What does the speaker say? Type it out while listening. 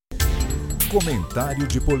Comentário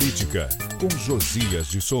de política, com Josias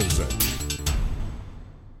de Souza.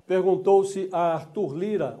 Perguntou-se a Arthur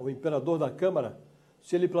Lira, o imperador da Câmara,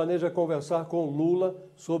 se ele planeja conversar com Lula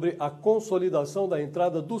sobre a consolidação da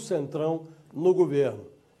entrada do Centrão no governo.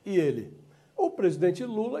 E ele: o presidente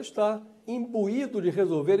Lula está imbuído de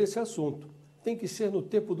resolver esse assunto. Tem que ser no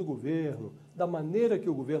tempo do governo, da maneira que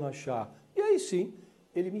o governo achar. E aí sim,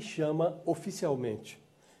 ele me chama oficialmente.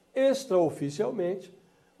 Extraoficialmente,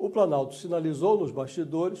 o Planalto sinalizou nos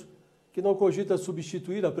bastidores que não cogita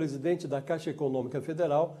substituir a presidente da Caixa Econômica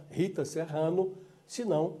Federal, Rita Serrano,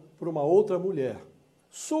 senão por uma outra mulher.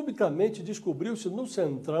 Subitamente descobriu-se no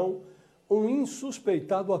Centrão um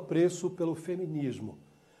insuspeitado apreço pelo feminismo.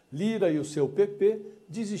 Lira e o seu PP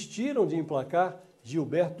desistiram de emplacar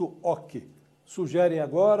Gilberto Occhi. Sugerem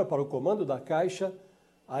agora para o comando da Caixa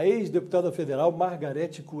a ex-deputada federal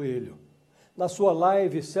Margarete Coelho. Na sua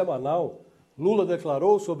live semanal, Lula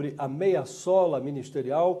declarou sobre a meia-sola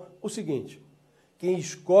ministerial o seguinte: quem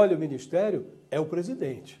escolhe o ministério é o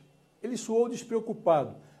presidente. Ele soou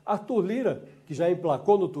despreocupado. Arthur Lira, que já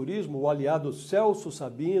emplacou no turismo o aliado Celso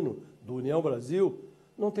Sabino, do União Brasil,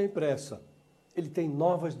 não tem pressa. Ele tem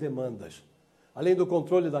novas demandas. Além do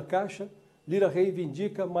controle da Caixa, Lira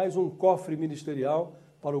reivindica mais um cofre ministerial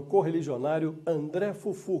para o correligionário André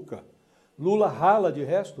Fufuca. Lula rala, de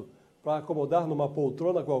resto, para acomodar numa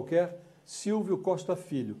poltrona qualquer Silvio Costa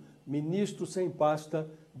Filho, ministro sem pasta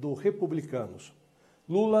do Republicanos.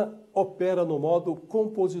 Lula opera no modo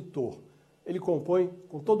compositor. Ele compõe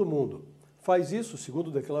com todo mundo. Faz isso,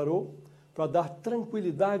 segundo declarou, para dar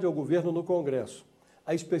tranquilidade ao governo no Congresso.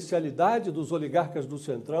 A especialidade dos oligarcas do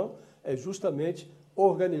Centrão é justamente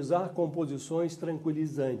organizar composições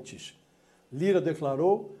tranquilizantes. Lira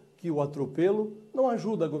declarou que o atropelo não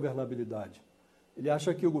ajuda a governabilidade. Ele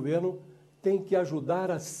acha que o governo tem que ajudar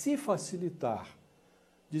a se facilitar.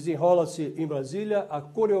 Desenrola-se em Brasília a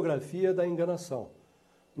coreografia da enganação.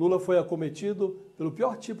 Lula foi acometido pelo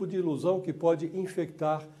pior tipo de ilusão que pode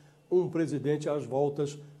infectar um presidente às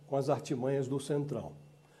voltas com as artimanhas do Centrão.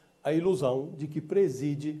 A ilusão de que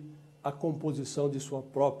preside a composição de sua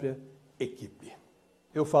própria equipe.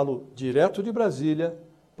 Eu falo direto de Brasília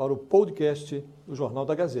para o podcast do Jornal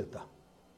da Gazeta.